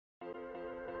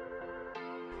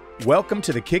Welcome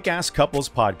to the Kickass Couples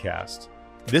Podcast.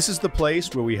 This is the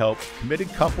place where we help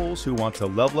committed couples who want to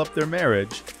level up their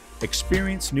marriage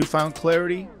experience newfound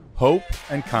clarity, hope,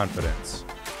 and confidence.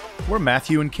 We're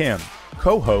Matthew and Kim,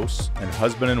 co-hosts and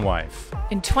husband and wife.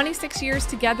 In 26 years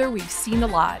together, we've seen a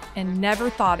lot and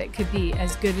never thought it could be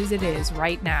as good as it is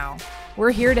right now.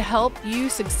 We're here to help you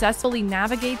successfully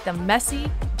navigate the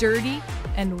messy, dirty,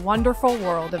 and wonderful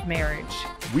world of marriage.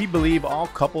 We believe all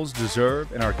couples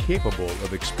deserve and are capable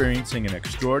of experiencing an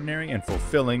extraordinary and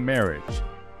fulfilling marriage.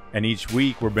 And each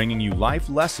week, we're bringing you life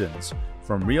lessons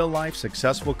from real-life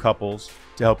successful couples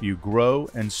to help you grow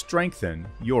and strengthen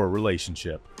your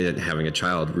relationship. Having a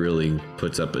child really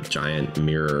puts up a giant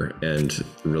mirror and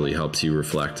really helps you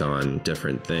reflect on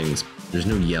different things. There's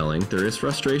no yelling. There is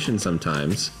frustration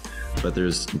sometimes, but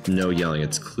there's no yelling.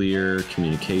 It's clear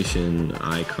communication,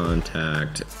 eye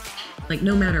contact. Like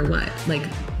no matter what, like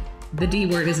the D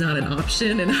word is not an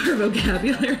option in our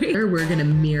vocabulary. We're going to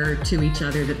mirror to each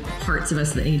other the parts of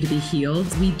us that need to be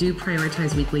healed. We do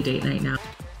prioritize weekly date night now.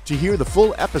 To hear the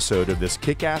full episode of this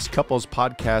Kickass Couples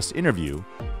Podcast interview,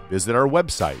 visit our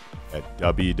website at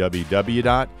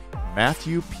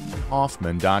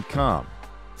www.matthewphoffman.com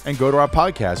and go to our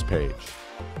podcast page.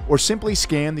 Or simply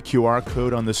scan the QR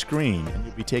code on the screen and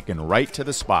you'll be taken right to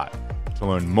the spot to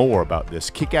learn more about this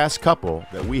kick-ass couple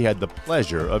that we had the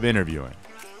pleasure of interviewing.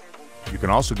 You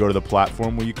can also go to the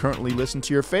platform where you currently listen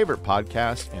to your favorite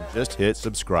podcast and just hit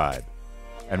subscribe.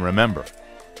 And remember,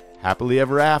 happily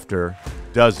ever after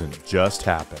doesn't just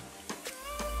happen.